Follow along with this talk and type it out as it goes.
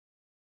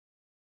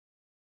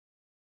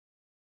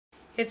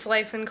It's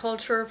Life and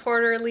Culture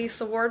reporter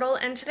Lisa Wardle,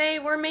 and today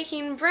we're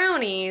making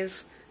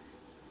brownies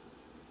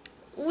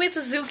with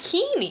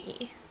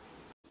zucchini.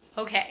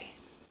 Okay,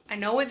 I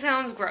know it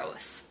sounds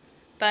gross,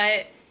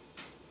 but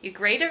you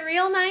grate it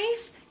real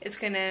nice, it's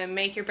gonna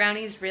make your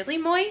brownies really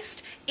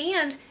moist,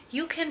 and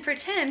you can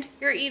pretend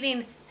you're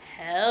eating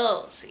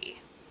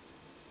healthy.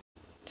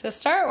 To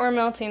start, we're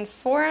melting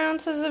 4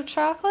 ounces of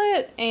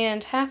chocolate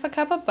and half a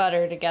cup of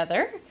butter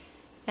together,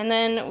 and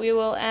then we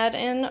will add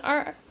in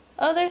our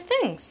other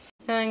things.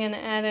 Now I'm going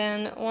to add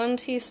in 1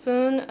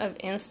 teaspoon of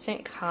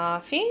instant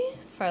coffee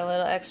for a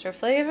little extra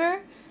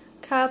flavor,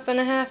 1.5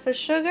 cups of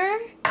sugar,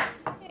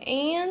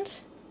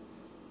 and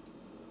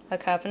 1.5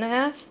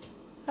 cups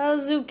of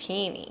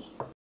zucchini.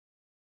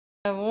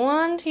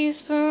 1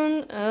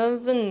 teaspoon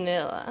of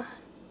vanilla.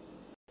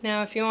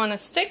 Now if you want to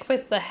stick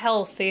with the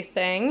healthy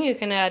thing, you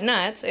can add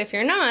nuts. If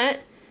you're not,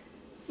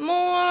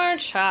 more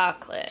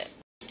chocolate.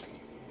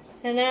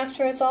 And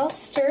after it's all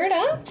stirred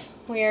up,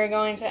 we are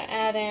going to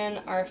add in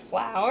our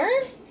flour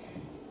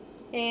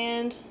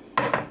and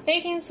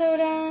baking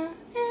soda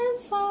and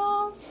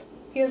salt,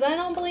 because I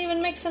don't believe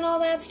in mixing all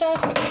that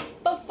stuff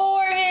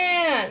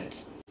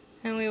beforehand.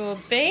 And we will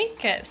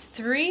bake at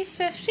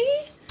 350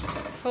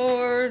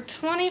 for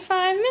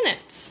 25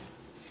 minutes.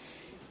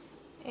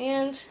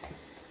 And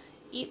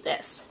eat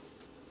this.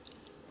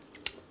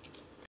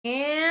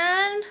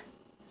 And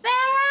they're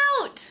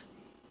out!